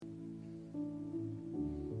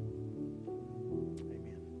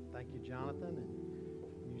Jonathan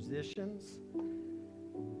and musicians.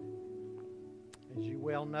 As you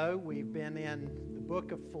well know, we've been in the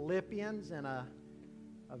book of Philippians in a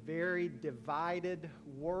very divided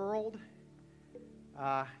world.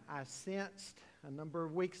 I sensed a number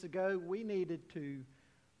of weeks ago we needed to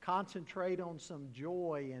concentrate on some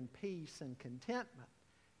joy and peace and contentment.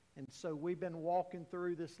 And so we've been walking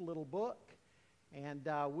through this little book, and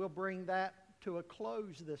we'll bring that to a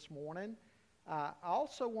close this morning. I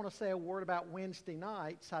also want to say a word about Wednesday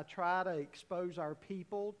nights. I try to expose our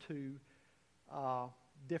people to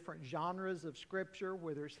different genres of Scripture,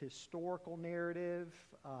 whether it's historical narrative,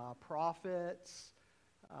 prophets,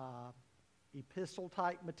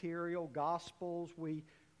 epistle-type material, Gospels. We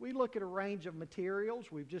look at a range of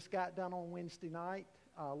materials. We've just got done on Wednesday night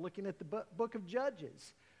looking at the book of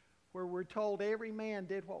Judges, where we're told every man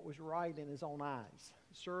did what was right in his own eyes.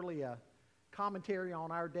 Certainly a commentary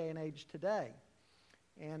on our day and age today.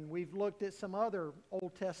 And we've looked at some other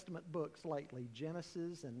Old Testament books lately,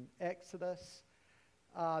 Genesis and Exodus.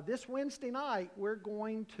 This Wednesday night, we're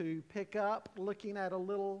going to pick up looking at a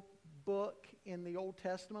little book in the Old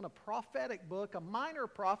Testament, a prophetic book, a minor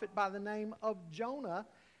prophet by the name of Jonah.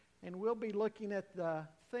 And we'll be looking at the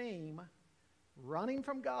theme, running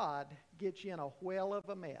from God gets you in a whale of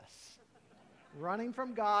a mess. Running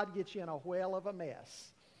from God gets you in a whale of a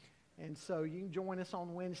mess. And so you can join us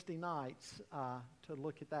on Wednesday nights to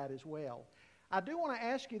look at that as well. I do want to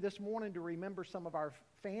ask you this morning to remember some of our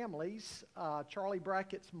families. Charlie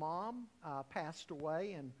Brackett's mom passed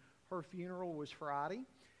away, and her funeral was Friday.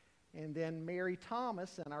 And then Mary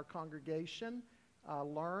Thomas in our congregation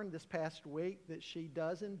learned this past week that she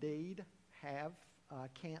does indeed have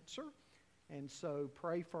cancer. And so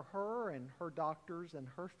pray for her and her doctors and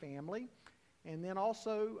her family. And then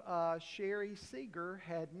also Sherry Seeger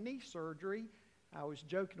had knee surgery. I was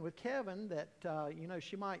joking with Kevin that,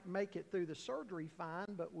 she might make it through the surgery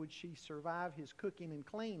fine, but would she survive his cooking and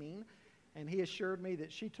cleaning? And he assured me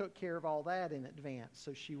that she took care of all that in advance,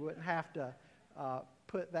 so she wouldn't have to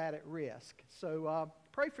put that at risk. So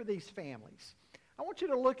pray for these families. I want you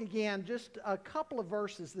to look again, just a couple of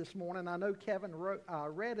verses this morning. I know Kevin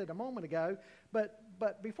read it a moment ago,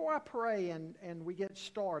 but before I pray and we get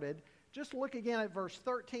started, just look again at verse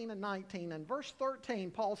 13 and 19. In verse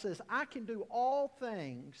 13, Paul says, I can do all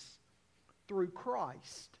things through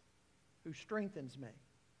Christ who strengthens me.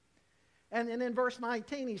 And then in verse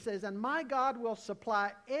 19, he says, and my God will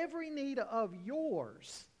supply every need of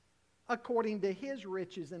yours according to his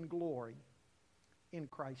riches and glory in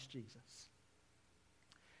Christ Jesus.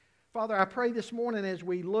 Father, I pray this morning as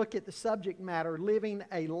we look at the subject matter, living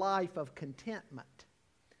a life of contentment,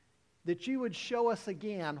 that you would show us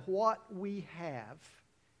again what we have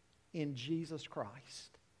in Jesus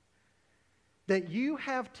Christ. That you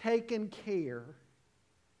have taken care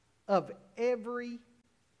of every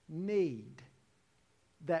need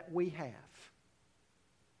that we have.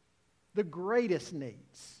 The greatest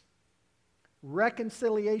needs.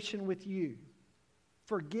 Reconciliation with you.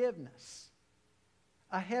 Forgiveness.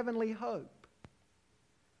 A heavenly hope.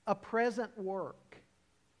 A present work.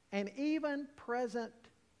 And even present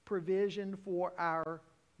provision for our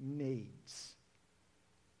needs.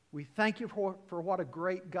 We thank you for what a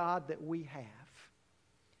great God that we have.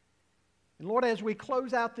 And Lord, as we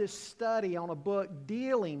close out this study on a book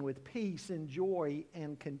dealing with peace and joy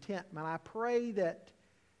and contentment, I pray that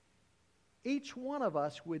each one of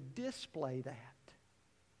us would display that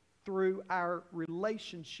through our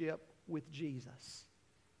relationship with Jesus.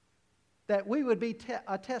 That we would be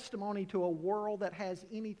a testimony to a world that has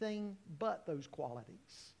anything but those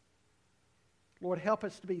qualities. Lord, help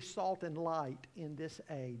us to be salt and light in this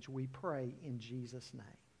age, we pray in Jesus' name.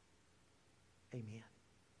 Amen.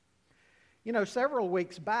 You know, several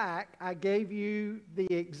weeks back, I gave you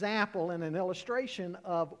the example and an illustration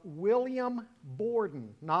of William Borden,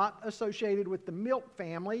 not associated with the Milk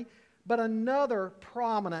family, but another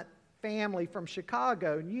prominent family from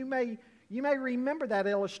Chicago. And you may remember that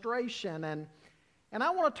illustration, and I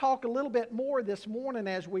want to talk a little bit more this morning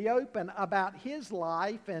as we open about his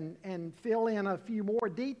life and fill in a few more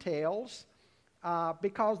details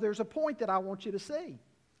because there's a point that I want you to see.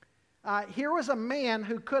 Here was a man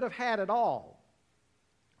who could have had it all.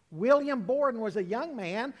 William Borden was a young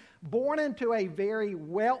man born into a very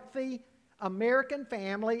wealthy American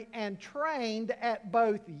family and trained at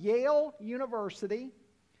both Yale University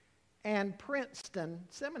and Princeton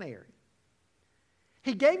Seminary.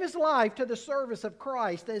 He gave his life to the service of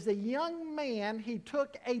Christ. As a young man, he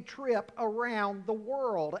took a trip around the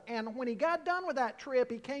world. And when he got done with that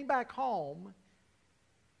trip, he came back home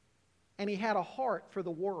and he had a heart for the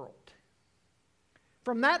world.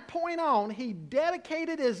 From that point on, he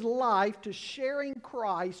dedicated his life to sharing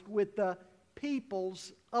Christ with the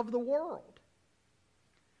peoples of the world.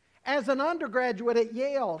 As an undergraduate at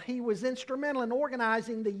Yale, he was instrumental in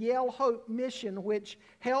organizing the Yale Hope mission, which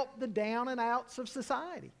helped the down and outs of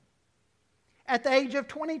society. At the age of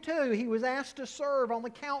 22, he was asked to serve on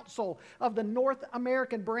the council of the North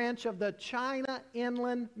American branch of the China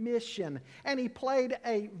Inland Mission, and he played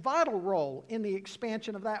a vital role in the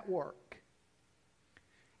expansion of that work.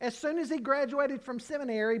 As soon as he graduated from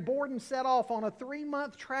seminary, Borden set off on a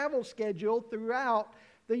 3-month travel schedule throughout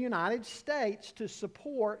the United States to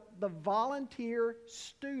support the volunteer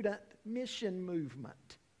student mission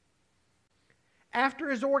movement. After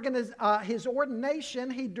his ordination,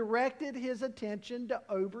 he directed his attention to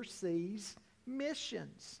overseas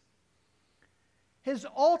missions. His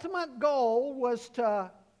ultimate goal was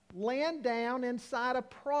to land down inside a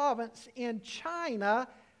province in China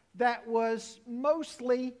that was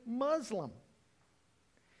mostly Muslim.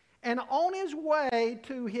 And on his way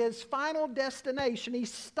to his final destination, he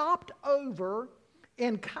stopped over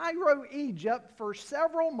in Cairo, Egypt for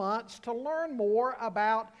several months to learn more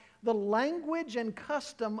about the language and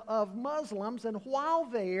custom of Muslims. And while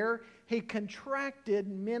there, he contracted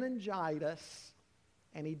meningitis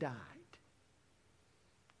and he died.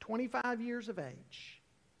 25 years of age.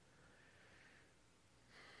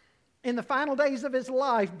 In the final days of his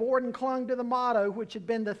life, Borden clung to the motto which had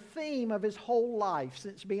been the theme of his whole life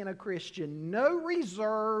since being a Christian: no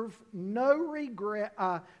reserve, no regret,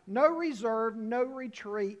 no reserve, no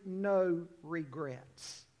retreat, no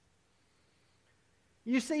regrets.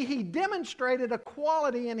 You see, he demonstrated a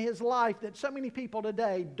quality in his life that so many people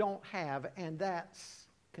today don't have, and that's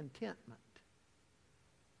contentment.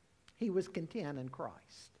 He was content in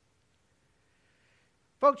Christ.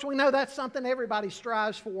 Folks, we know that's something everybody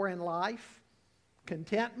strives for in life.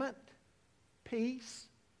 Contentment, peace,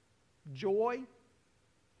 joy,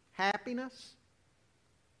 happiness.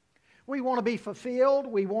 We want to be fulfilled.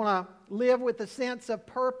 We want to live with a sense of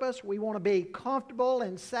purpose. We want to be comfortable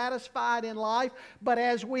and satisfied in life. But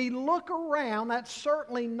as we look around, that's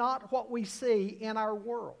certainly not what we see in our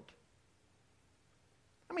world.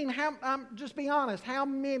 I mean, just be honest, how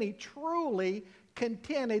many truly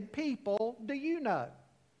contented people do you know?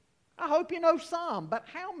 I hope you know some, but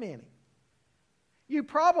how many? You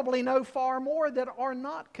probably know far more that are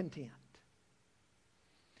not content.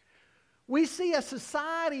 We see a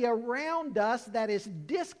society around us that is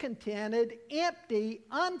discontented, empty,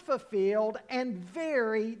 unfulfilled, and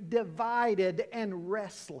very divided and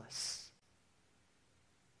restless.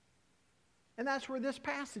 And that's where this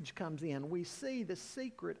passage comes in. We see the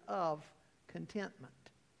secret of contentment.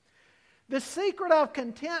 The secret of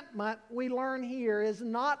contentment, we learn here, is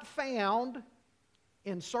not found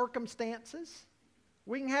in circumstances.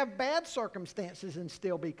 We can have bad circumstances and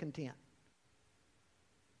still be content.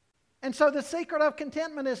 And so the secret of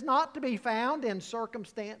contentment is not to be found in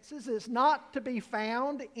circumstances. It's not to be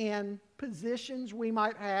found in positions we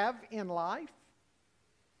might have in life.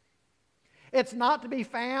 It's not to be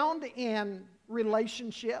found in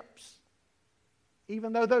relationships,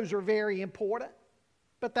 even though those are very important.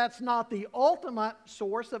 But that's not the ultimate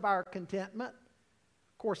source of our contentment.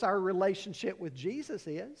 Of course, our relationship with Jesus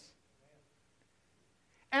is.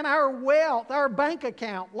 And our wealth, our bank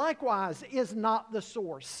account, likewise, is not the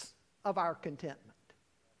source of our contentment.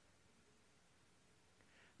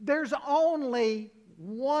 There's only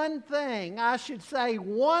one thing, I should say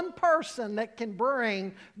one person, that can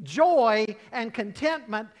bring joy and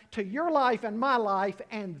contentment to your life and my life,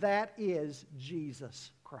 and that is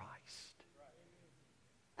Jesus Christ.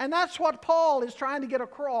 And that's what Paul is trying to get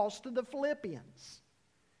across to the Philippians.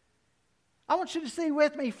 I want you to see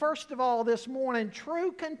with me, first of all, this morning,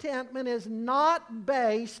 true contentment is not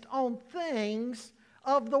based on things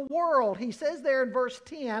of the world. He says there in verse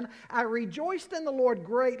 10, I rejoiced in the Lord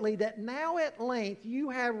greatly that now at length you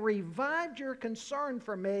have revived your concern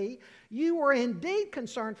for me. You were indeed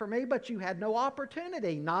concerned for me, but you had no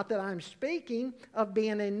opportunity. Not that I'm speaking of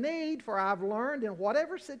being in need, for I've learned in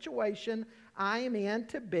whatever situation I am in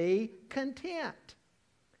to be content.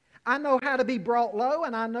 I know how to be brought low,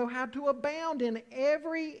 and I know how to abound in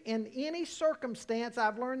any circumstance.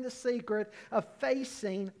 I've learned the secret of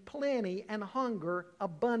facing plenty and hunger,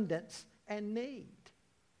 abundance and need.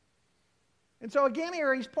 And so again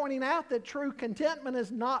here he's pointing out that true contentment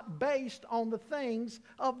is not based on the things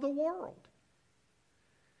of the world.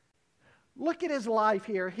 Look at his life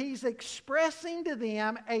here. He's expressing to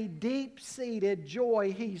them a deep-seated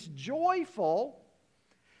joy. He's joyful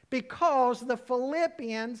because the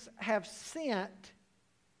Philippians have sent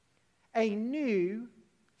a new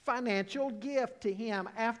financial gift to him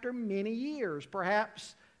after many years,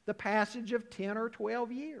 perhaps the passage of 10 or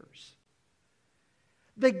 12 years.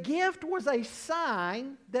 The gift was a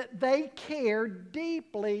sign that they cared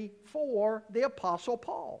deeply for the Apostle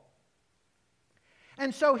Paul.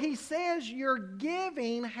 And so he says, your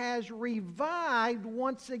giving has revived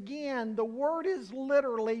once again. The word is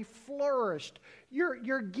literally flourished.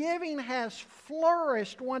 Your giving has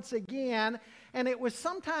flourished once again, and it was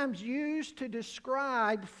sometimes used to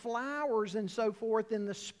describe flowers and so forth in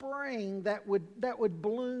the spring that would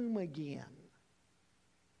bloom again.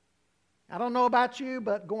 I don't know about you,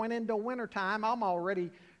 but going into wintertime, I'm already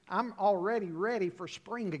ready for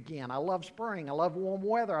spring again. I love spring. I love warm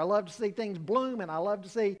weather. I love to see things blooming. I love to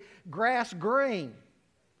see grass green.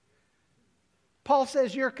 Paul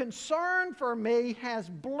says, your concern for me has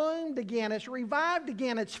bloomed again. It's revived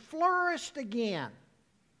again. It's flourished again.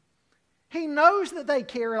 He knows that they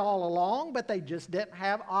cared all along, but they just didn't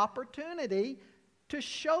have opportunity to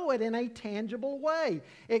show it in a tangible way.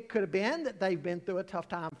 It could have been that they've been through a tough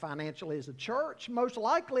time financially as a church. Most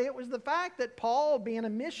likely it was the fact that Paul, being a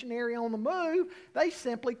missionary on the move, they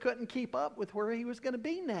simply couldn't keep up with where he was going to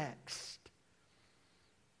be next.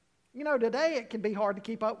 You know, today it can be hard to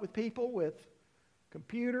keep up with people with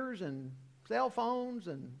computers and cell phones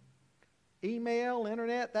and email,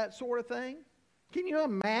 internet, that sort of thing. Can you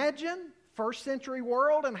imagine first century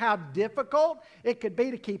world and how difficult it could be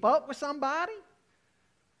to keep up with somebody?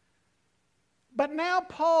 But now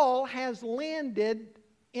Paul has landed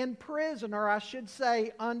in prison, or I should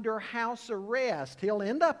say under house arrest. He'll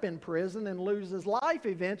end up in prison and lose his life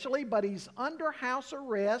eventually, but he's under house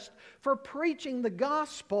arrest for preaching the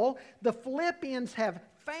gospel. The Philippians have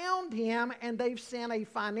found him, and they've sent a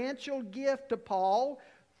financial gift to Paul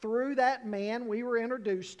through that man we were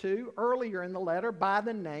introduced to earlier in the letter by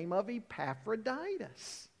the name of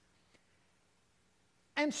Epaphroditus.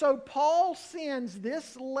 And so Paul sends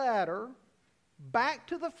this letter back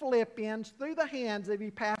to the Philippians through the hands of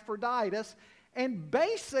Epaphroditus. And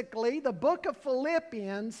basically, the book of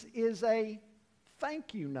Philippians is a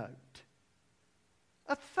thank you note.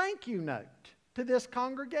 A thank you note to this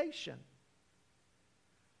congregation,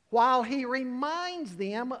 while he reminds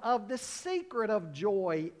them of the secret of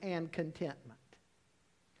joy and contentment.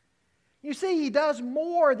 You see, he does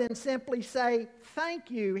more than simply say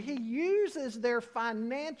thank you. He uses their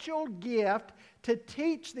financial gift to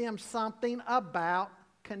teach them something about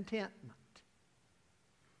contentment.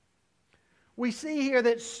 We see here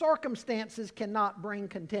that circumstances cannot bring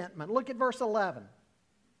contentment. Look at verse 11.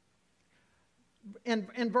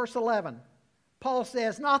 In verse 11, Paul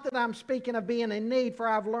says, not that I'm speaking of being in need, for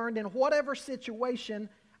I've learned in whatever situation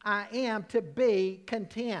I am to be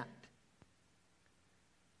content.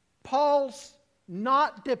 Paul's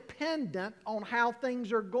not dependent on how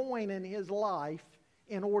things are going in his life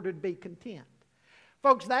in order to be content.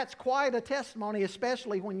 Folks, that's quite a testimony,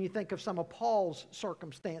 especially when you think of some of Paul's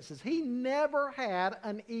circumstances. He never had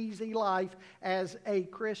an easy life as a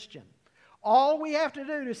Christian. All we have to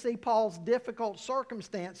do to see Paul's difficult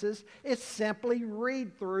circumstances is simply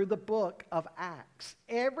read through the book of Acts.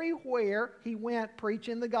 Everywhere he went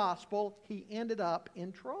preaching the gospel, he ended up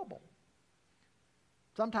in trouble.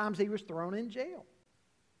 Sometimes he was thrown in jail.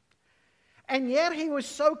 And yet he was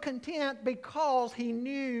so content because he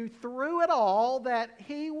knew through it all that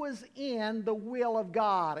he was in the will of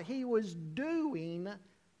God. He was doing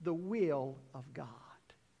the will of God.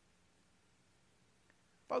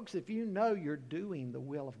 Folks, if you know you're doing the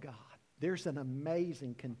will of God, there's an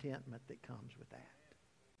amazing contentment that comes with that.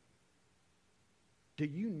 Do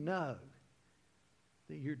you know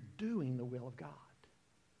that you're doing the will of God?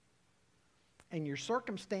 And your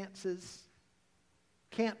circumstances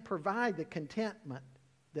can't provide the contentment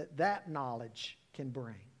that that knowledge can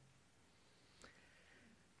bring.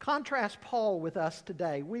 Contrast Paul with us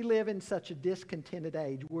today. We live in such a discontented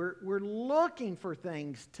age. We're looking for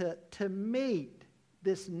things to meet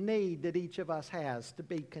this need that each of us has to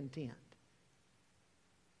be content.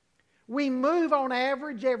 We move on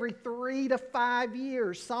average every 3 to 5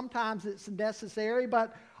 years. Sometimes it's necessary,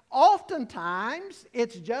 but oftentimes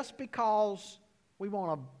it's just because we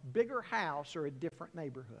want a bigger house or a different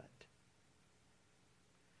neighborhood.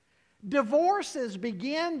 Divorces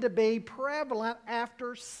begin to be prevalent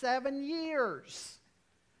after 7 years.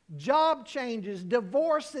 Job changes,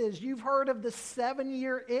 divorces. You've heard of the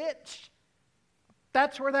 7-year itch.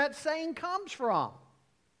 That's where that saying comes from.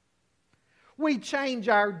 We change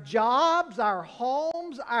our jobs, our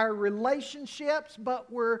homes, our relationships,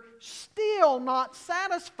 but we're still not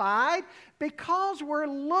satisfied because we're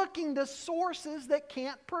looking to sources that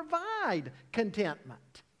can't provide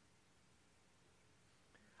contentment.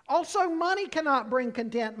 Also, money cannot bring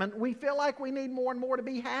contentment. We feel like we need more and more to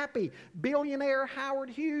be happy. Billionaire Howard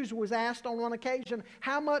Hughes was asked on one occasion,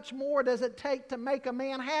 how much more does it take to make a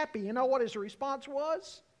man happy? You know what his response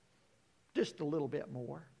was? Just a little bit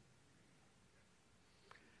more.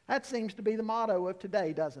 That seems to be the motto of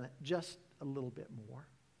today, doesn't it? Just a little bit more.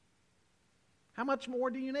 How much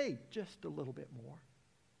more do you need? Just a little bit more.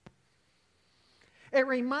 It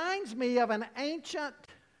reminds me of an ancient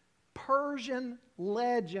Persian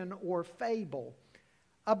legend or fable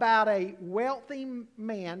about a wealthy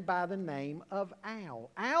man by the name of Al.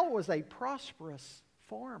 Al was a prosperous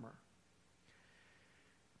farmer.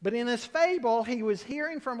 But in this fable, he was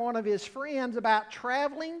hearing from one of his friends about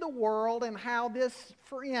traveling the world and how this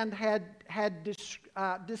friend had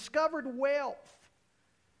discovered wealth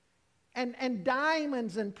and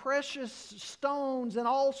diamonds and precious stones and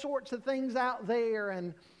all sorts of things out there.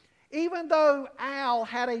 And even though Al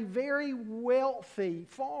had a very wealthy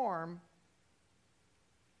farm,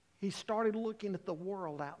 he started looking at the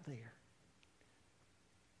world out there.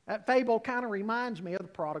 That fable kind of reminds me of the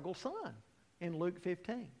prodigal son in Luke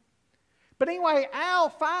 15. But anyway, Al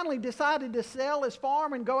finally decided to sell his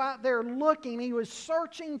farm and go out there looking. He was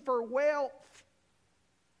searching for wealth.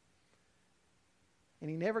 And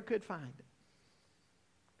he never could find it.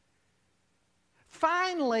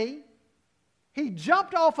 Finally, he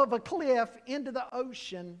jumped off of a cliff into the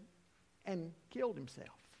ocean and killed himself.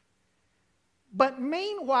 But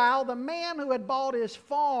meanwhile, the man who had bought his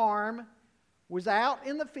farm was out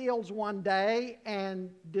in the fields one day and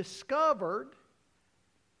discovered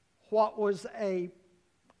what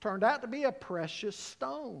turned out to be a precious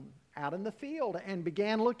stone out in the field, and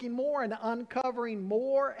began looking more and uncovering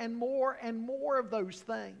more and more and more of those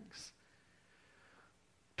things.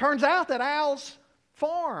 Turns out that Al's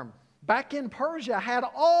farm back in Persia had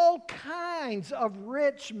all kinds of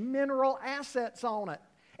rich mineral assets on it.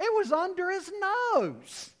 It was under his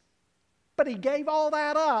nose. But he gave all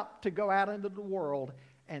that up to go out into the world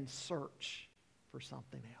and search for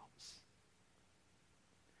something else.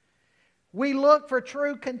 We look for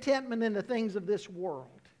true contentment in the things of this world,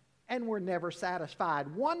 and we're never satisfied.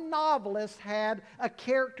 One novelist had a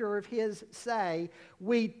character of his say,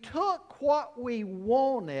 "We took what we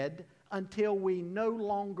wanted until we no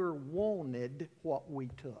longer wanted what we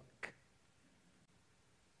took."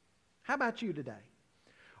 How about you today?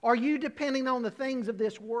 Are you depending on the things of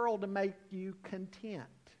this world to make you content?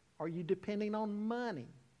 Are you depending on money,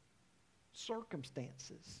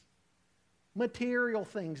 circumstances, material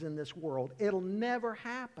things in this world? It'll never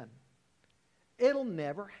happen. It'll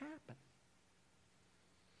never happen.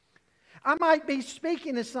 I might be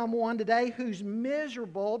speaking to someone today who's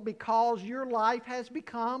miserable because your life has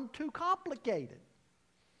become too complicated.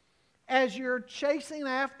 As you're chasing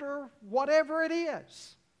after whatever it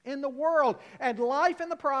is in the world, and life in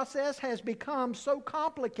the process has become so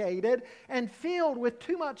complicated and filled with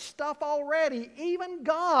too much stuff already. Even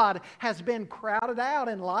God has been crowded out,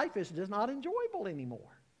 and life is just not enjoyable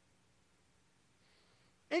anymore.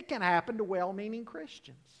 It can happen to well-meaning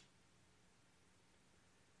Christians.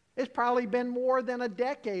 It's probably been more than a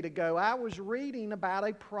decade ago. I was reading about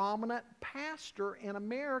a prominent pastor in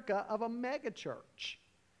America of a megachurch.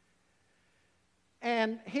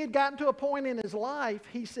 And he had gotten to a point in his life,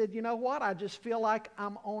 he said, "You know what? I just feel like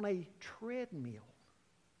I'm on a treadmill.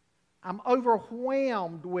 I'm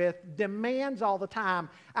overwhelmed with demands all the time.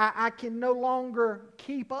 I can no longer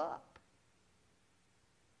keep up.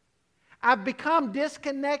 I've become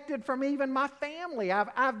disconnected from even my family.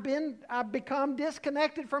 I've become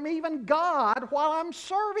disconnected from even God while I'm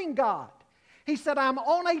serving God." He said, "I'm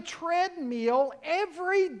on a treadmill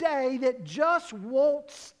every day that just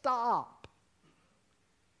won't stop.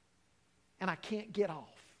 And I can't get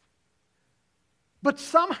off. But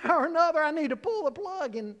somehow or another, I need to pull the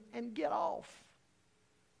plug and get off."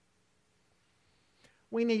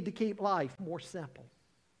 We need to keep life more simple.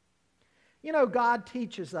 You know, God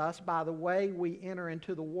teaches us by the way we enter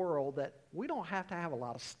into the world that we don't have to have a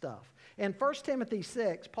lot of stuff. In 1 Timothy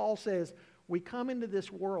 6, Paul says, we come into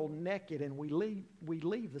this world naked and we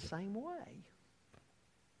leave the same way.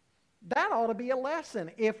 That ought to be a lesson.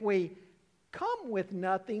 If we come with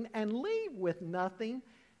nothing and leave with nothing,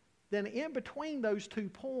 then in between those 2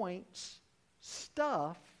 points,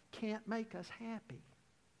 stuff can't make us happy.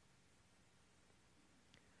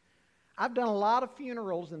 I've done a lot of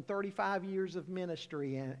funerals in 35 years of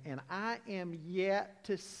ministry, and I am yet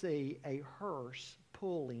to see a hearse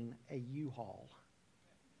pulling a U-Haul.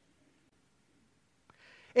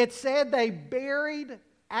 It said they buried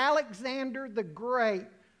Alexander the Great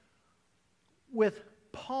with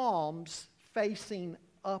palms facing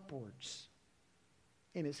upwards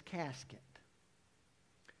in his casket.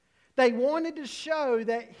 They wanted to show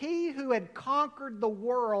that he who had conquered the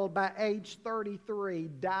world by age 33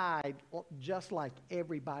 died just like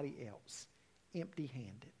everybody else,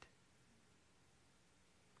 empty-handed.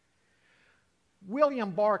 William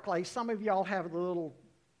Barclay, some of y'all have the little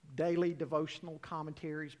daily devotional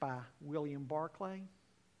commentaries by William Barclay.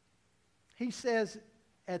 He says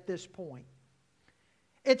at this point,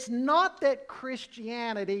 it's not that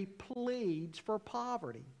Christianity pleads for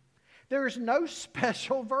poverty. There is no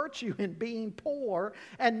special virtue in being poor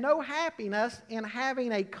and no happiness in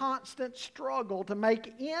having a constant struggle to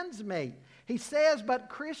make ends meet. He says, but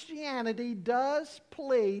Christianity does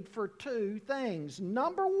plead for two things.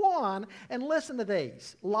 Number one, and listen to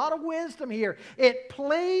these, a lot of wisdom here. It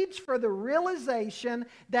pleads for the realization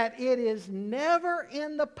that it is never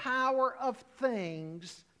in the power of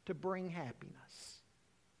things to bring happiness.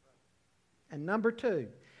 And number two,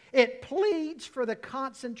 it pleads for the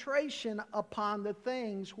concentration upon the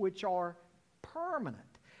things which are permanent,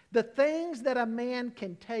 the things that a man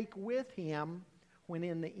can take with him when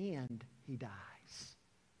in the end he dies.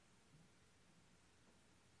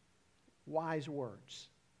 Wise words.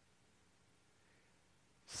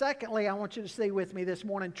 Secondly, I want you to see with me this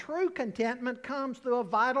morning, true contentment comes through a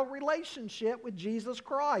vital relationship with Jesus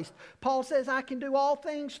Christ. Paul says, I can do all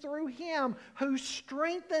things through Him who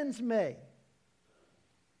strengthens me.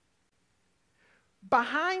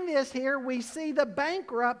 Behind this here, we see the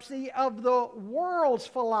bankruptcy of the world's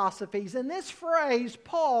philosophies. In this phrase,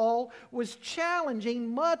 Paul was challenging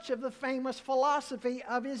much of the famous philosophy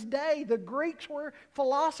of his day. The Greeks were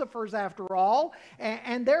philosophers, after all,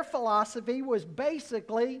 and their philosophy was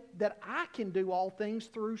basically that I can do all things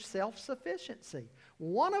through self-sufficiency.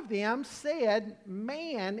 One of them said,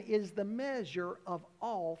 man is the measure of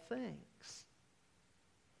all things.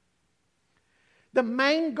 The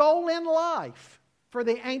main goal in life for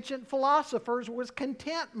the ancient philosophers was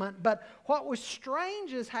contentment. But what was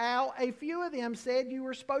strange is how a few of them said you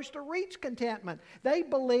were supposed to reach contentment. They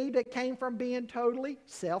believed it came from being totally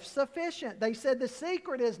self-sufficient. They said the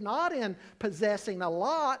secret is not in possessing a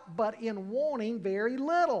lot, but in wanting very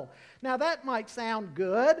little. Now that might sound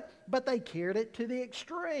good, but they carried it to the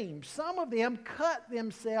extreme. Some of them cut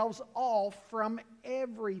themselves off from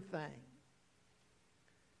everything,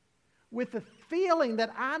 with the feeling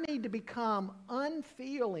that I need to become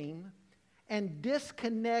unfeeling and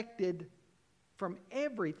disconnected from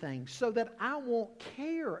everything so that I won't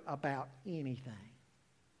care about anything.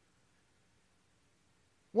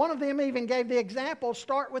 One of them even gave the example,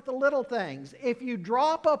 start with the little things. If you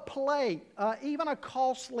drop a plate, even a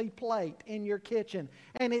costly plate in your kitchen,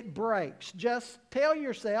 and it breaks, just tell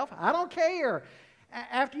yourself, I don't care.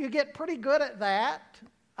 After you get pretty good at that,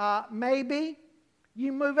 maybe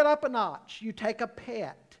you move it up a notch. You take a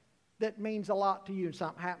pet that means a lot to you and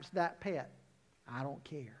something happens to that pet. I don't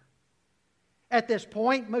care. At this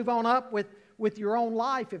point, move on up with your own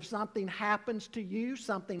life. If something happens to you,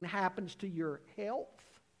 something happens to your health,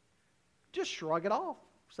 just shrug it off.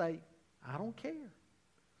 Say, I don't care.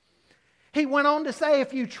 He went on to say,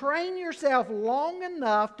 if you train yourself long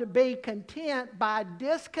enough to be content by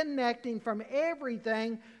disconnecting from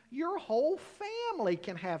everything, your whole family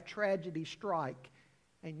can have tragedy strike,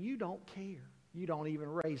 and you don't care. You don't even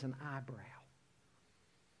raise an eyebrow.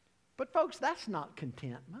 But folks, that's not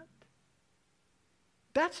contentment.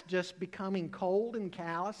 That's just becoming cold and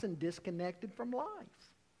callous and disconnected from life.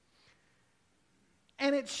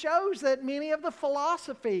 And it shows that many of the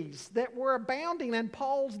philosophies that were abounding in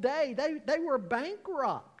Paul's day, they were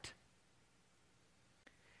bankrupt.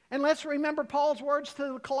 And let's remember Paul's words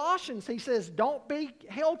to the Colossians. He says, don't be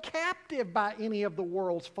held captive by any of the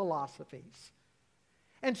world's philosophies.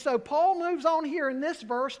 And so Paul moves on here in this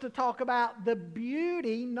verse to talk about the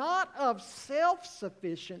beauty not of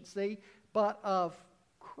self-sufficiency, but of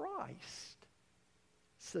Christ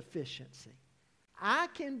sufficiency. I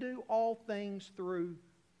can do all things through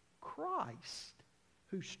Christ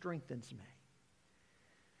who strengthens me.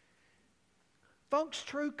 Folks,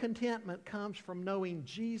 true contentment comes from knowing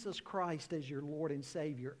Jesus Christ as your Lord and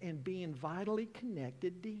Savior and being vitally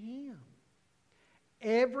connected to Him.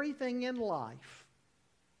 Everything in life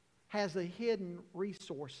has a hidden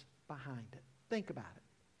resource behind it. Think about it.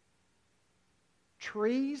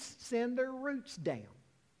 Trees send their roots down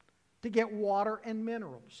to get water and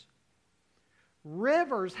minerals.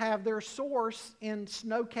 Rivers have their source in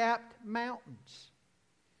snow-capped mountains.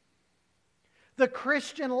 The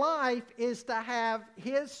Christian life is to have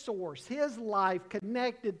His source, His life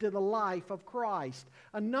connected to the life of Christ.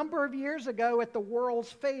 A number of years ago at the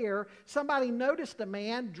World's Fair, somebody noticed a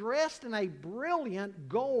man dressed in a brilliant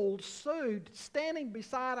gold suit standing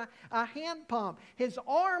beside a hand pump. His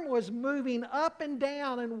arm was moving up and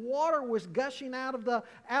down and water was gushing out of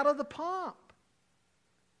the pump.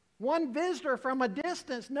 One visitor from a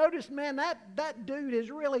distance noticed, man, that dude is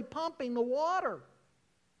really pumping the water.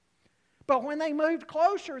 But when they moved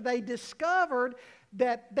closer, they discovered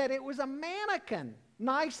that it was a mannequin,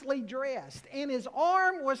 nicely dressed. And his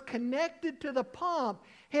arm was connected to the pump.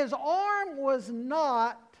 His arm was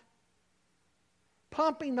not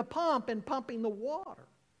pumping the pump and pumping the water.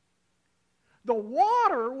 The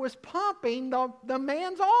water was pumping the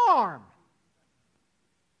man's arm.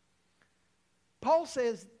 Paul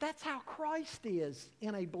says that's how Christ is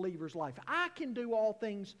in a believer's life. I can do all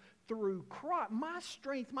things through Christ. My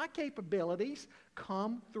strength, my capabilities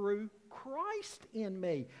come through Christ in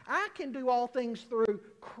me. I can do all things through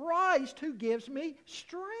Christ who gives me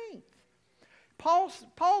strength.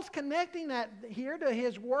 Paul's connecting that here to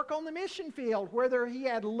his work on the mission field, whether he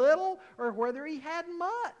had little or whether he had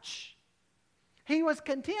much. He was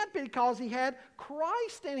content because he had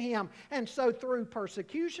Christ in him. And so through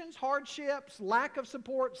persecutions, hardships, lack of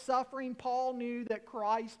support, suffering, Paul knew that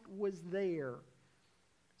Christ was there,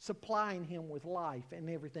 supplying him with life and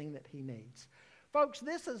everything that he needs. Folks,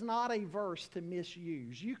 this is not a verse to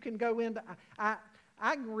misuse. You can go into, I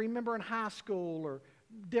can remember in high school or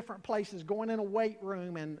different places going in a weight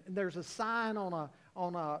room and there's a sign on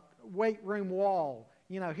a weight room wall.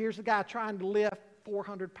 You know, here's a guy trying to lift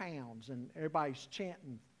 400 pounds and everybody's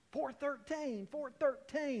chanting 413,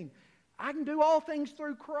 413. I can do all things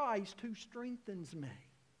through Christ who strengthens me.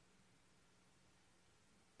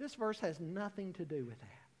 This verse has nothing to do with that.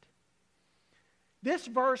 This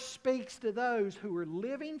verse speaks to those who are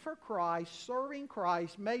living for Christ, serving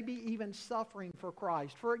Christ, maybe even suffering for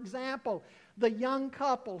Christ. For example, the young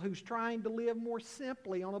couple who's trying to live more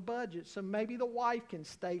simply on a budget, so maybe the wife can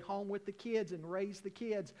stay home with the kids and raise the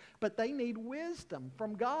kids, but they need wisdom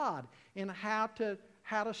from God in how to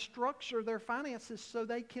structure their finances so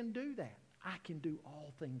they can do that. I can do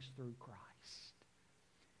all things through Christ.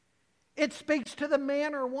 It speaks to the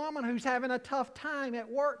man or woman who's having a tough time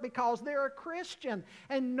at work because they're a Christian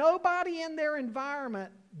and nobody in their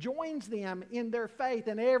environment joins them in their faith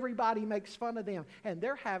and everybody makes fun of them and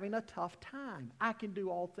they're having a tough time. I can do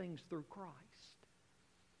all things through Christ.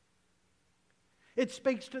 It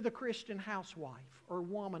speaks to the Christian housewife or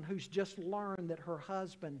woman who's just learned that her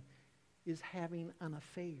husband is having an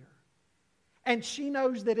affair. And she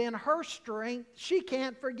knows that in her strength, she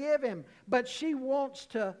can't forgive him, but she wants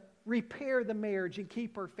to repair the marriage and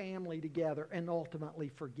keep her family together and ultimately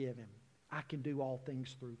forgive him. I can do all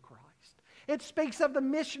things through Christ. It speaks of the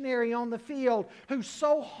missionary on the field who's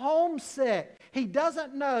so homesick. He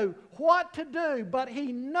doesn't know what to do, but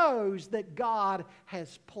he knows that God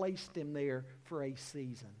has placed him there for a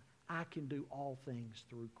season. I can do all things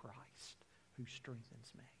through Christ who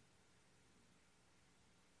strengthens me.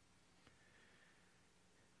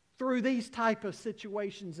 Through these type of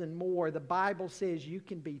situations and more, the Bible says you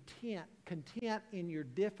can be content in your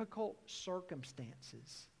difficult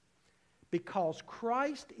circumstances because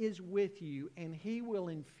Christ is with you and He will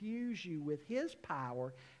infuse you with His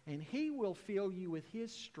power and He will fill you with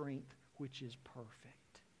His strength, which is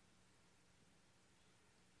perfect.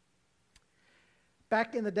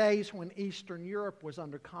 Back in the days when Eastern Europe was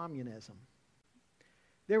under communism,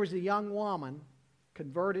 there was a young woman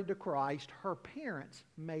converted to Christ. Her parents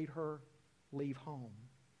made her leave home.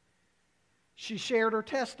 She shared her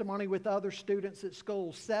testimony with other students at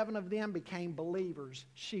school. 7 of them became believers.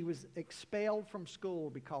 She was expelled from school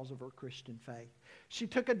because of her Christian faith. She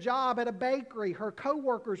took a job at a bakery. Her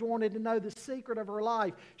co-workers wanted to know the secret of her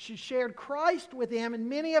life. She shared Christ with them, and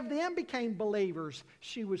many of them became believers.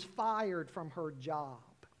 She was fired from her job.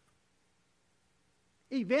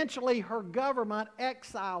 Eventually, her government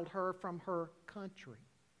exiled her from her country.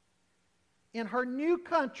 In her new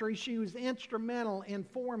country, she was instrumental in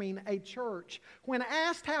forming a church. When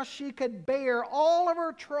asked how she could bear all of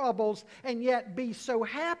her troubles and yet be so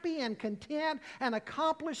happy and content and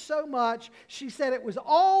accomplish so much, she said it was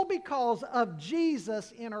all because of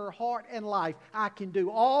Jesus in her heart and life. I can do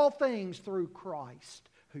all things through Christ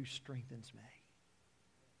who strengthens me.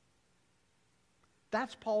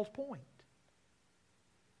 That's Paul's point.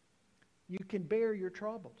 You can bear your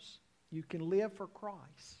troubles. You can live for Christ.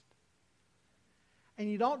 And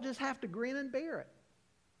you don't just have to grin and bear it.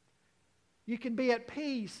 You can be at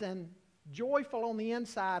peace and joyful on the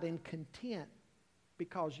inside and content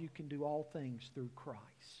because you can do all things through Christ.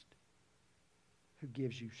 who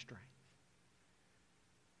gives you strength.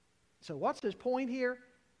 So what's his point here?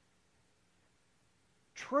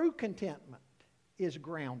 True contentment is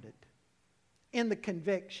grounded in the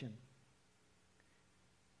conviction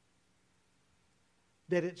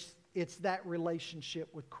that it's that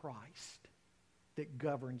relationship with Christ that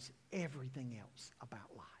governs everything else about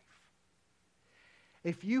life.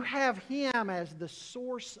 If you have Him as the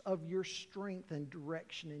source of your strength and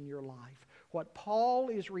direction in your life, what Paul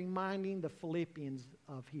is reminding the Philippians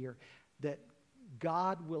of here, that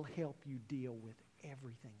God will help you deal with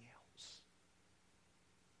everything else.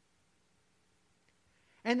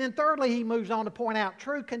 And then thirdly, he moves on to point out,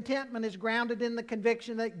 true contentment is grounded in the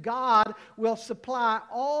conviction that God will supply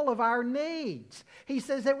all of our needs. He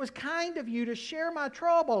says, it was kind of you to share my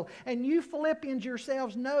trouble. And you Philippians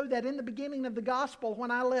yourselves know that in the beginning of the gospel,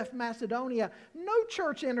 when I left Macedonia, no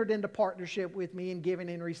church entered into partnership with me in giving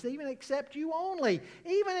and receiving except you only.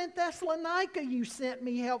 Even in Thessalonica, you sent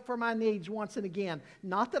me help for my needs once and again.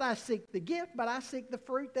 Not that I seek the gift, but I seek the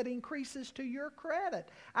fruit that increases to your credit.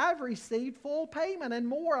 I've received full payment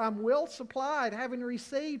and more. I'm well supplied, having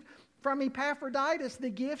received from Epaphroditus the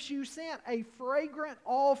gifts you sent, a fragrant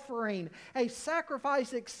offering, a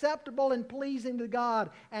sacrifice acceptable and pleasing to God.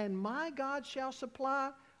 And my God shall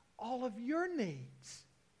supply all of your needs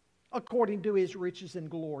according to His riches and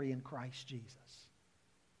glory in Christ Jesus.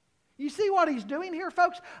 You see what he's doing here,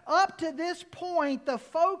 folks? Up to this point, the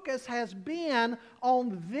focus has been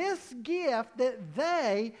on this gift that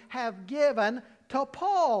they have given to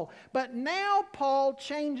Paul. But now Paul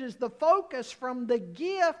changes the focus from the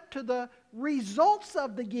gift to the results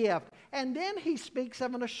of the gift. And then he speaks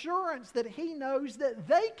of an assurance that he knows that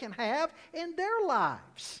they can have in their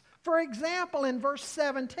lives. For example, in verse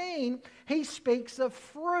 17, he speaks of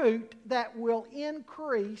fruit that will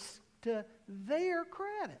increase to their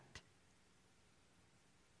credit.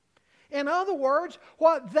 In other words,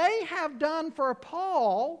 what they have done for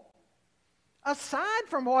Paul, aside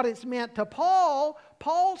from what it's meant to Paul,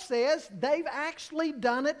 Paul says they've actually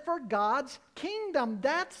done it for God's kingdom.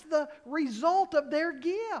 That's the result of their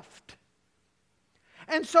gift.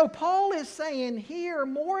 And so Paul is saying here,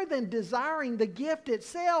 more than desiring the gift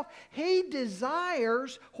itself, he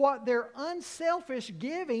desires what their unselfish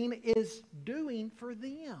giving is doing for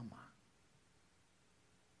them.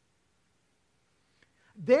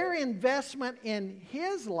 Their investment in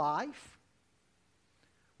his life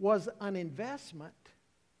was an investment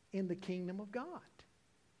in the kingdom of God.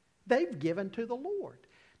 They've given to the Lord.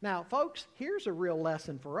 Now, folks, here's a real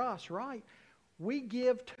lesson for us, right? We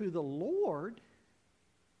give to the Lord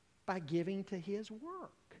by giving to His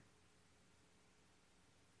work.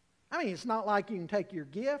 I mean, it's not like you can take your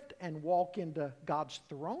gift and walk into God's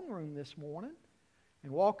throne room this morning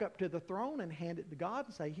and walk up to the throne and hand it to God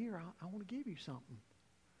and say, here, I want to give you something.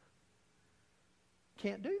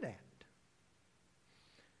 Can't do that.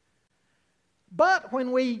 But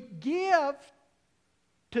when we give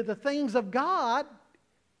to the things of God,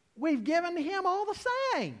 we've given to Him all the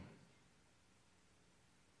same.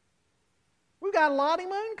 We've got Lottie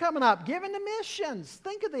Moon coming up, giving to missions.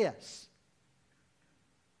 Think of this.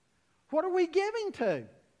 What are we giving to?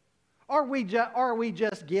 Are we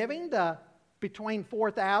just giving to between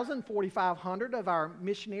 4,000 and 4,500 of our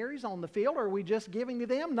missionaries on the field? Or are we just giving to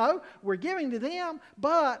them? No, we're giving to them,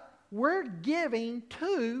 but we're giving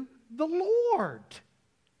to the Lord.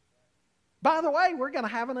 By the way, we're going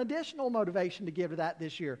to have an additional motivation to give to that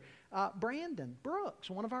this year. Brandon Brooks,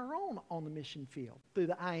 one of our own on the mission field through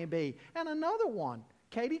the IMB. And another one,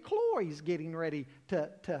 Katie Cloy's getting ready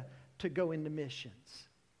to go into missions.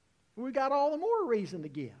 We've got all the more reason to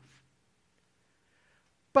give.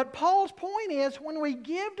 But Paul's point is, when we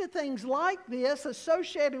give to things like this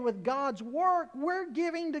associated with God's work, we're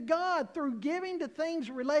giving to God. Through giving to things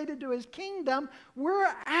related to His kingdom, we're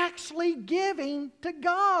actually giving to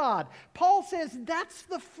God. Paul says that's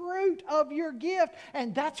the fruit of your gift,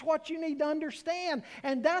 and that's what you need to understand.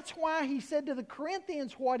 And that's why he said to the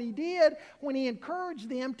Corinthians what he did when he encouraged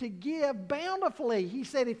them to give bountifully. He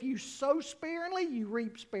said, if you sow sparingly, you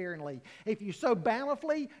reap sparingly. If you sow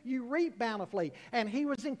bountifully, you reap bountifully. And he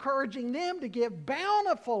was encouraging them to give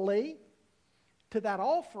bountifully to that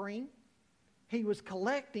offering he was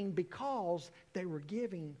collecting because they were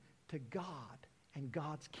giving to God and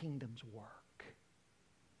God's kingdom's work.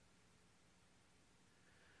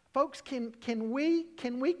 Folks, can we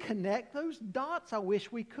connect those dots? I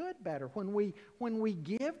wish we could better. When we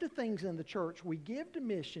give to things in the church, we give to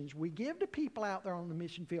missions, we give to people out there on the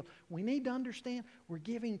mission field, we need to understand we're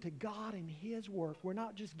giving to God and His work. We're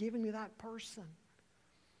not just giving to that person.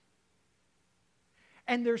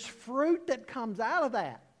 And there's fruit that comes out of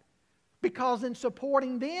that. Because in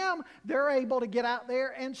supporting them, they're able to get out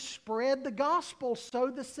there and spread the gospel,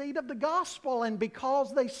 sow the seed of the gospel. And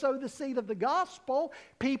because they sow the seed of the gospel,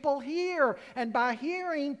 people hear. And by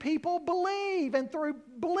hearing, people believe. And through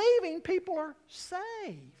believing, people are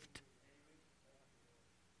saved.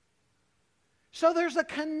 So there's a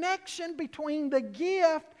connection between the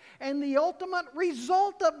gift and the ultimate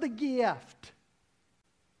result of the gift.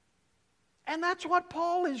 And that's what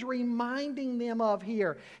Paul is reminding them of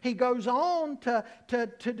here. He goes on to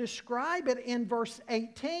describe it in verse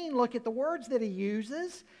 18. Look at the words that he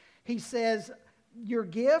uses. He says, your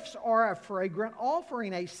gifts are a fragrant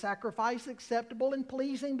offering, a sacrifice acceptable and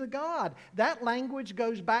pleasing to God. That language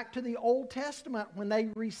goes back to the Old Testament when they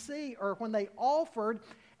offered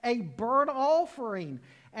a burnt offering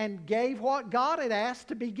and gave what God had asked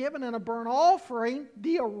to be given in a burnt offering.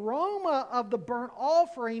 The aroma of the burnt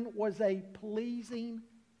offering was a pleasing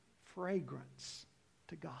fragrance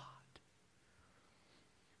to God.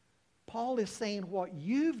 Paul is saying what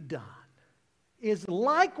you've done is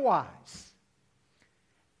likewise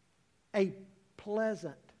a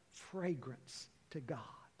pleasant fragrance to God.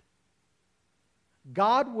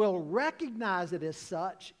 God will recognize it as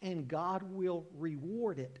such, and God will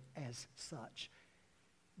reward it as such.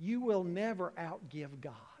 You will never outgive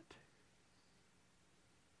God.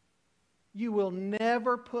 You will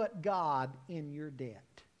never put God in your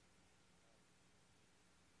debt.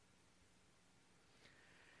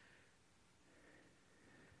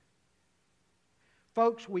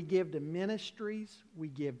 Folks, we give to ministries, we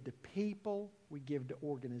give to people, we give to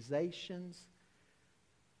organizations.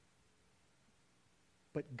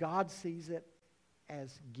 But God sees it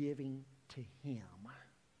as giving to Him.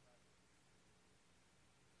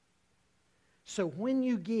 So when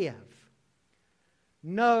you give,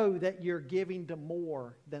 know that you're giving to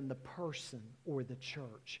more than the person or the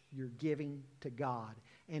church. You're giving to God,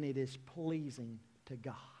 and it is pleasing to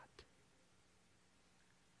God.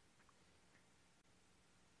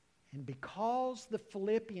 And because the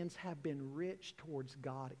Philippians have been rich towards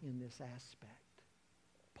God in this aspect,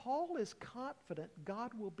 Paul is confident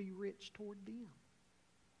God will be rich toward them.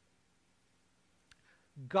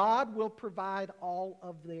 God will provide all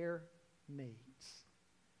of their needs.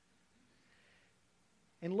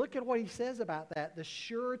 And look at what he says about that, the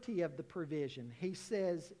surety of the provision. He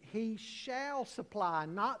says, He shall supply,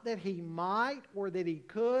 not that He might or that He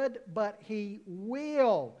could, but He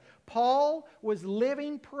will. Paul was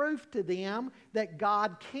living proof to them that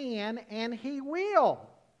God can and He will.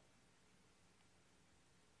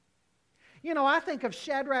 You know, I think of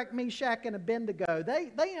Shadrach, Meshach, and Abednego.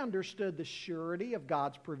 They understood the surety of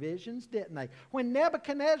God's provisions, didn't they? When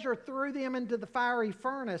Nebuchadnezzar threw them into the fiery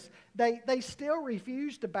furnace, they still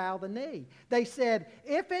refused to bow the knee. They said,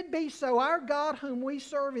 if it be so, our God whom we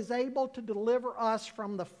serve is able to deliver us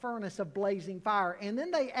from the furnace of blazing fire. And then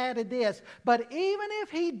they added this, but even if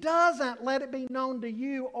He doesn't, let it be known to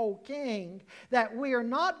you, O king, that we are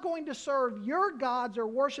not going to serve your gods or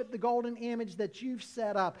worship the golden image that you've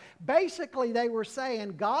set up. Basically, they were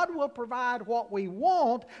saying, God will provide what we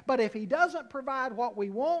want, but if He doesn't provide what we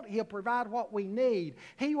want, He'll provide what we need.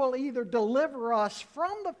 He will either deliver us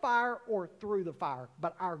from the fire or through the fire,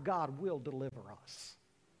 but our God will deliver us.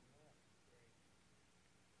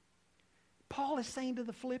 Paul is saying to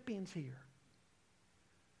the Philippians here,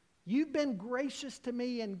 you've been gracious to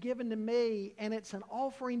me and given to me, and it's an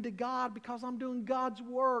offering to God because I'm doing God's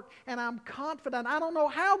work, and I'm confident. I don't know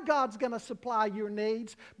how God's going to supply your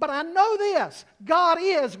needs, but I know this, God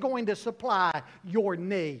is going to supply your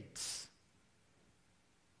needs.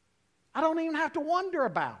 I don't even have to wonder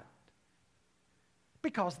about it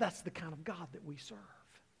because that's the kind of God that we serve.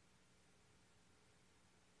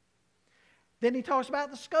 Then he talks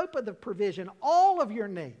about the scope of the provision, all of your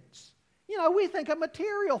needs. You know, we think of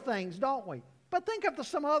material things, don't we? But think of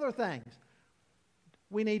some other things.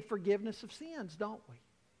 We need forgiveness of sins, don't we?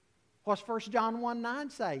 What's 1 John 1:9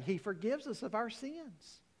 say? He forgives us of our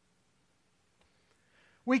sins.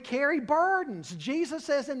 We carry burdens. Jesus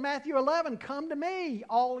says in Matthew 11, come to me,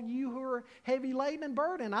 all you who are heavy laden and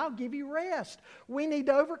burdened, I'll give you rest. We need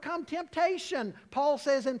to overcome temptation. Paul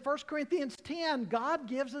says in 1 Corinthians 10, God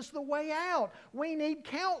gives us the way out. We need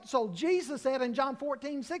counsel. Jesus said in John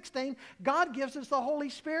 14:16, God gives us the Holy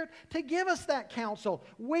Spirit to give us that counsel.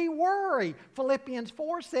 We worry. Philippians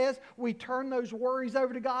 4 says we turn those worries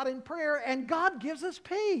over to God in prayer, and God gives us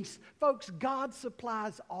peace. Folks, God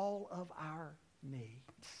supplies all of our needs.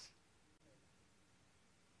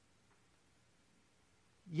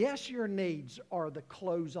 Yes, your needs are the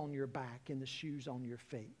clothes on your back and the shoes on your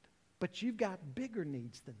feet, but you've got bigger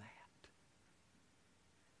needs than that.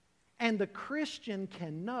 And the Christian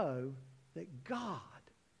can know that God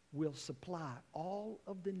will supply all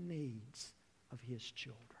of the needs of His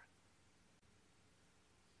children.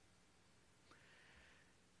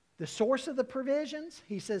 The source of the provisions,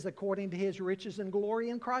 He says, according to His riches and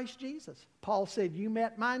glory in Christ Jesus. Paul said, you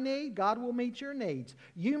met my need, God will meet your needs.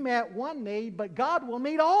 You met one need, but God will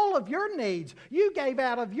meet all of your needs. You gave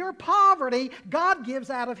out of your poverty, God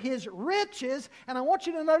gives out of His riches. And I want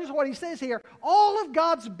you to notice what He says here. All of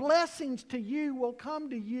God's blessings to you will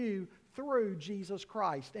come to you through Jesus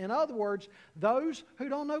Christ. In other words, those who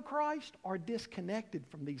don't know Christ are disconnected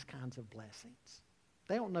from these kinds of blessings.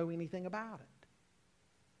 They don't know anything about it.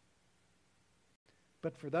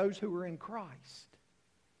 But for those who are in Christ,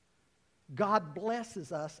 God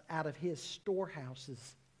blesses us out of His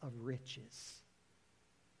storehouses of riches.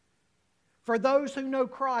 For those who know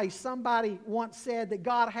Christ, somebody once said that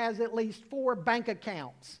God has at least 4 bank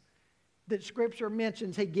accounts that Scripture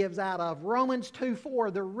mentions He gives out of. Romans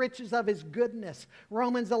 2:4, the riches of His goodness.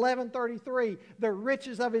 Romans 11:33, the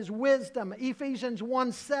riches of His wisdom. Ephesians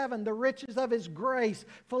 1:7, the riches of His grace.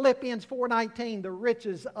 Philippians 4:19, the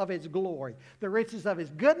riches of His glory. The riches of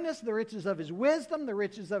His goodness, the riches of His wisdom, the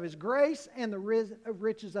riches of His grace, and the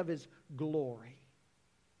riches of His glory.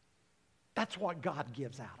 That's what God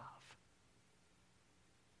gives out of.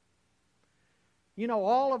 You know,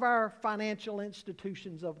 all of our financial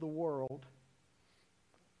institutions of the world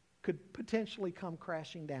could potentially come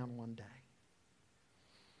crashing down one day.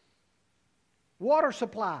 Water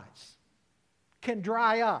supplies can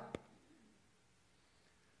dry up.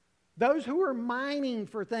 Those who are mining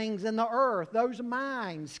for things in the earth, those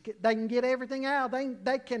mines, they can get everything out.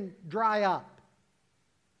 They can dry up.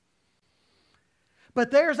 But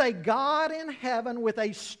there's a God in heaven with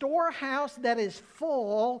a storehouse that is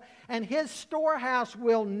full, and His storehouse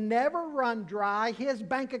will never run dry. His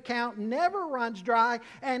bank account never runs dry,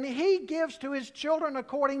 and He gives to His children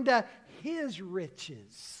according to His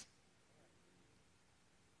riches.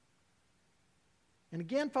 And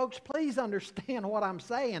again, folks, please understand what I'm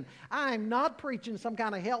saying. I'm not preaching some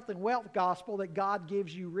kind of health and wealth gospel that God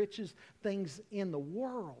gives you riches, things in the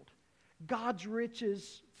world. God's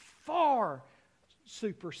riches far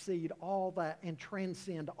supersede all that and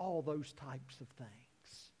transcend all those types of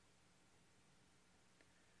things.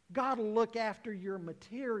 God will look after your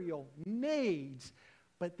material needs,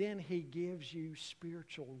 but then He gives you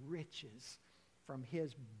spiritual riches from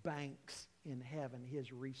His banks in heaven,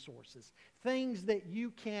 His resources. Things that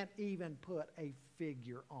you can't even put a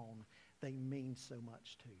figure on. They mean so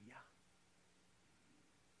much to you.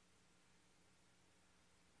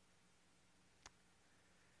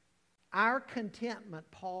 Our contentment,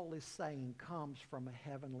 Paul is saying, comes from a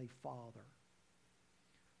heavenly Father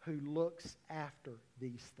who looks after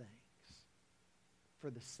these things for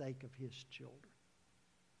the sake of His children.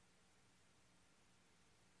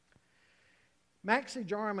 Maxie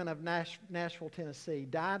Jarman of Nashville, Tennessee,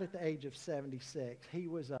 died at the age of 76. He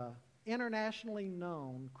was an internationally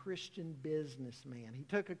known Christian businessman. He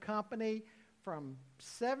took a company from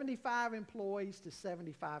 75 employees to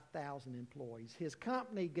 75,000 employees. His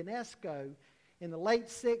company, Ganesco, in the late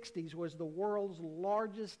 60s was the world's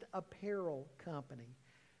largest apparel company.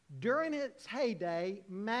 During its heyday,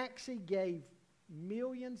 Maxie gave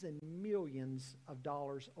millions and millions of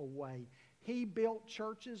dollars away. He built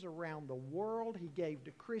churches around the world. He gave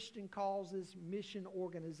to Christian causes, mission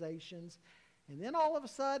organizations. And then all of a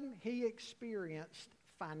sudden, he experienced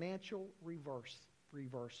financial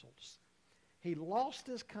reversals. He lost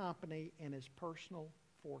his company and his personal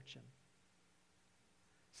fortune.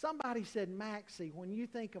 Somebody said, Maxie, when you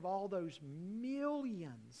think of all those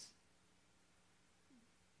millions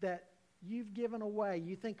that you've given away,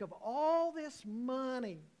 you think of all this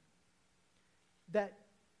money that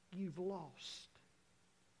you've lost.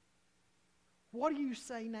 What do you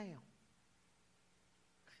say now?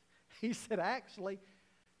 He said, actually,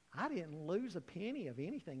 I didn't lose a penny of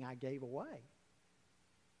anything I gave away.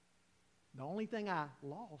 The only thing I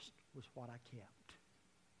lost was what I kept.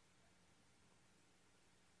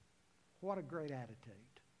 What a great attitude.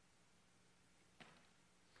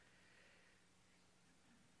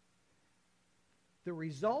 The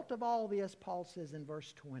result of all this, Paul says in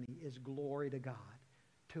verse 20, is glory to God.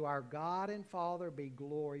 To our God and Father be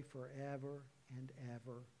glory forever and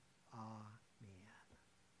ever. Amen.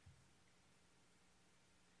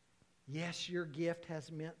 Yes, your gift has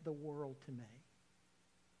meant the world to me.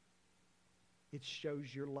 It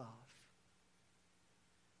shows your love.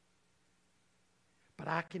 But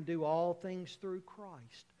I can do all things through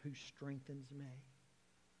Christ who strengthens me.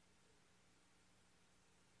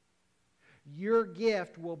 Your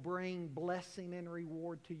gift will bring blessing and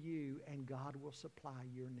reward to you, and God will supply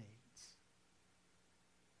your needs.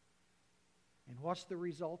 And what's the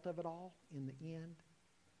result of it all in the end?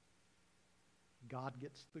 God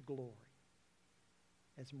gets the glory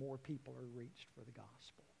as more people are reached for the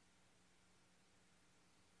gospel.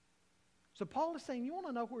 So Paul is saying, you want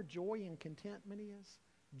to know where joy and contentment is?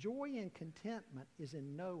 Joy and contentment is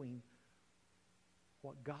in knowing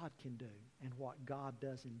what God can do and what God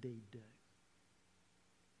does indeed do.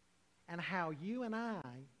 And how you and I,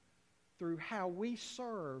 through how we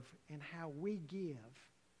serve and how we give,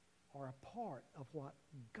 are a part of what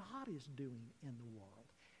God is doing in the world.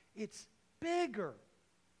 It's bigger.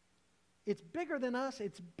 It's bigger than us.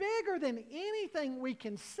 It's bigger than anything we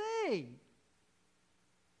can see.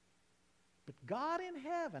 But God in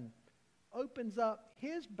heaven opens up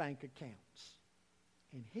His bank accounts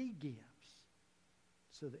and He gives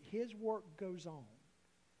so that His work goes on.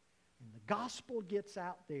 And the gospel gets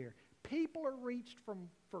out there. People are reached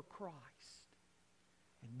for Christ.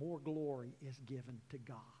 And more glory is given to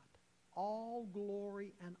God. All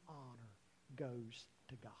glory and honor goes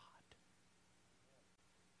to God.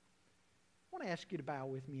 I want to ask you to bow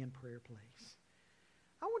with me in prayer, please.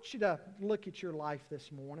 I want you to look at your life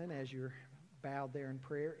this morning as you're bowed there in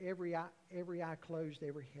prayer. Every eye closed,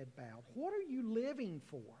 every head bowed. What are you living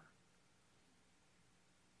for?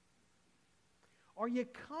 Are you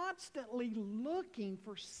constantly looking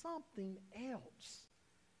for something else?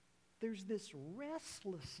 There's this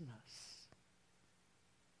restlessness.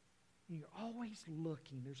 You're always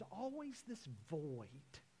looking. There's always this void.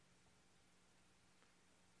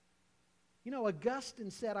 You know,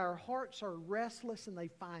 Augustine said our hearts are restless and they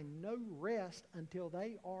find no rest until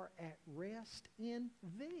they are at rest in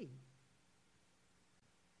Thee.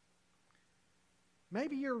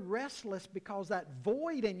 Maybe you're restless because that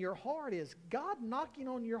void in your heart is God knocking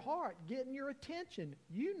on your heart, getting your attention.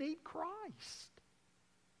 You need Christ.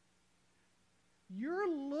 You're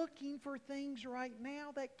looking for things right now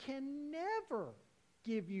that can never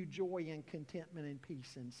give you joy and contentment and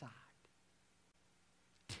peace inside.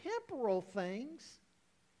 Temporal things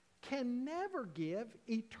can never give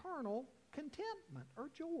eternal contentment or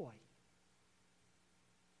joy.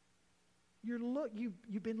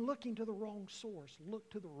 You've been looking to the wrong source. Look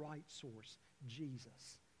to the right source,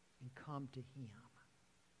 Jesus, and come to Him.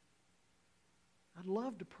 I'd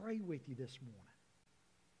love to pray with you this morning.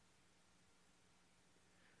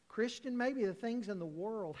 Christian, maybe the things in the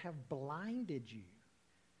world have blinded you.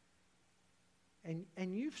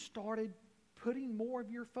 And you've started putting more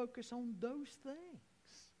of your focus on those things.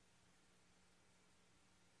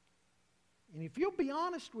 And if you'll be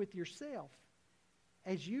honest with yourself,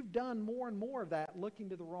 as you've done more and more of that, looking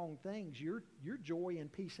to the wrong things, your joy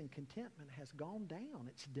and peace and contentment has gone down.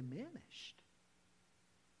 It's diminished.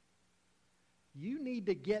 You need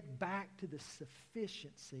to get back to the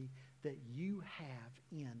sufficiency that you have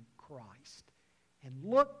in Christ. And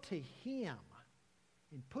look to Him.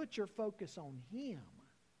 And put your focus on Him.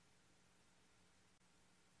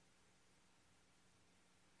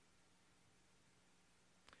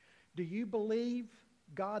 Do you believe,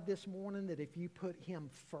 God, this morning, that if you put Him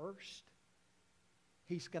first,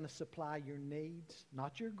 He's going to supply your needs?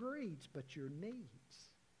 Not your greeds, but your needs.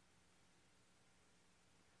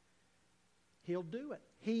 He'll do it.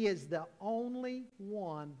 He is the only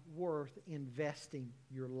one worth investing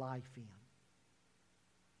your life in.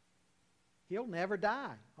 He'll never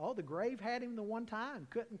die. Oh, the grave had Him the one time.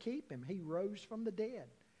 Couldn't keep Him. He rose from the dead.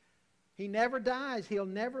 He never dies. He'll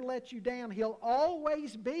never let you down. He'll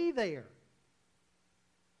always be there.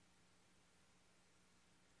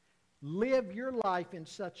 Live your life in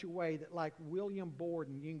such a way that, like William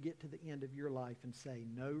Borden, you can get to the end of your life and say,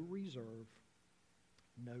 no reserve,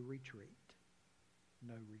 no retreat,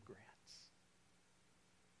 no regrets.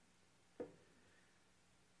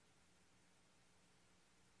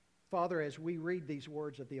 Father, as we read these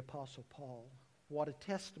words of the Apostle Paul, what a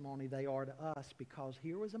testimony they are to us, because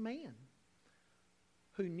here was a man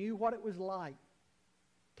who knew what it was like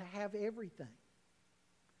to have everything.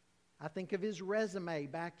 I think of his resume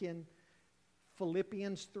back in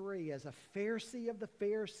Philippians 3 as a Pharisee of the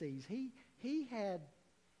Pharisees. He had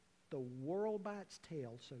the world by its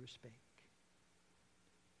tail, so to speak.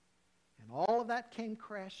 And all of that came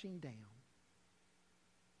crashing down.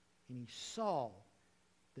 And he saw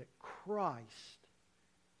that Christ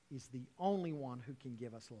is the only one who can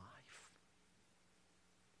give us life.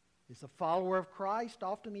 As a follower of Christ,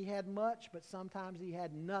 often he had much, but sometimes he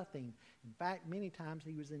had nothing. In fact, many times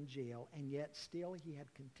he was in jail, and yet still he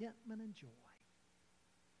had contentment and joy.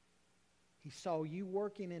 He saw you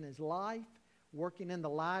working in his life, working in the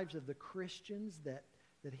lives of the Christians that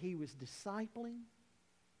he was discipling.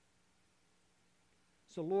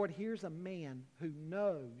 So, Lord, here's a man who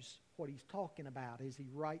knows what he's talking about as he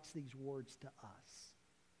writes these words to us.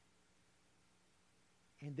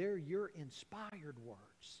 And they're your inspired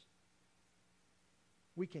words.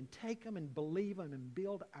 We can take them and believe them and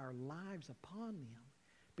build our lives upon them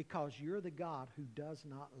because you're the God who does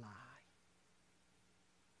not lie.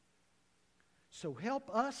 So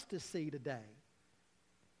help us to see today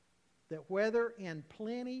that whether in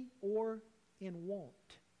plenty or in want,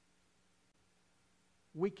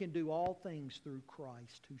 we can do all things through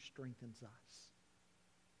Christ who strengthens us.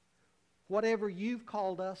 Whatever you've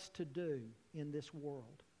called us to do in this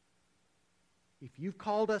world, if you've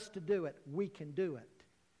called us to do it, we can do it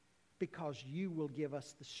because you will give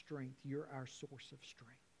us the strength. You're our source of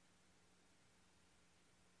strength.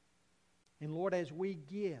 And Lord, as we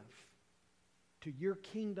give to your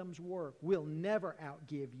kingdom's work, we'll never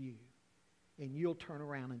outgive you, and you'll turn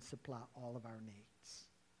around and supply all of our needs.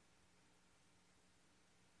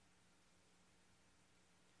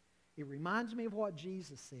 It reminds me of what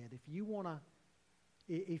Jesus said.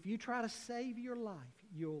 If you try to save your life,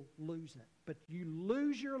 you'll lose it. But you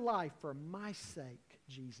lose your life for my sake,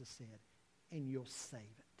 Jesus said, and you'll save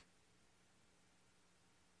it.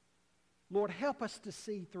 Lord, help us to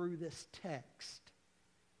see through this text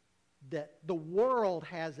that the world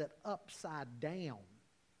has it upside down.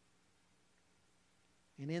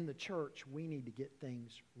 And in the church, we need to get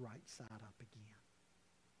things right side up again.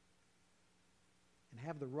 And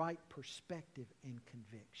have the right perspective and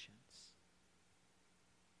convictions.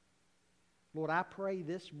 Lord, I pray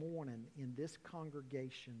this morning in this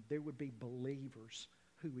congregation there would be believers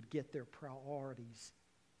who would get their priorities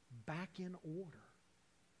back in order.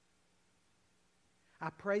 I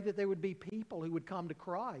pray that there would be people who would come to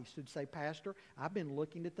Christ who'd say, Pastor, I've been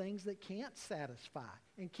looking at things that can't satisfy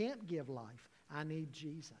and can't give life. I need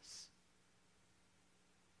Jesus.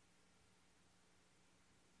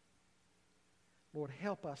 Lord,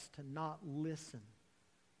 help us to not listen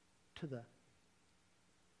to the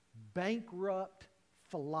bankrupt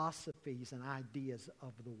philosophies and ideas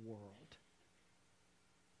of the world.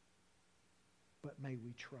 But may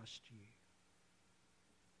we trust you.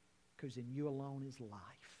 Because in you alone is life.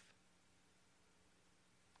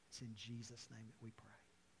 It's in Jesus' name that we pray.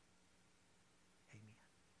 Amen.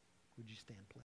 Would you stand, please?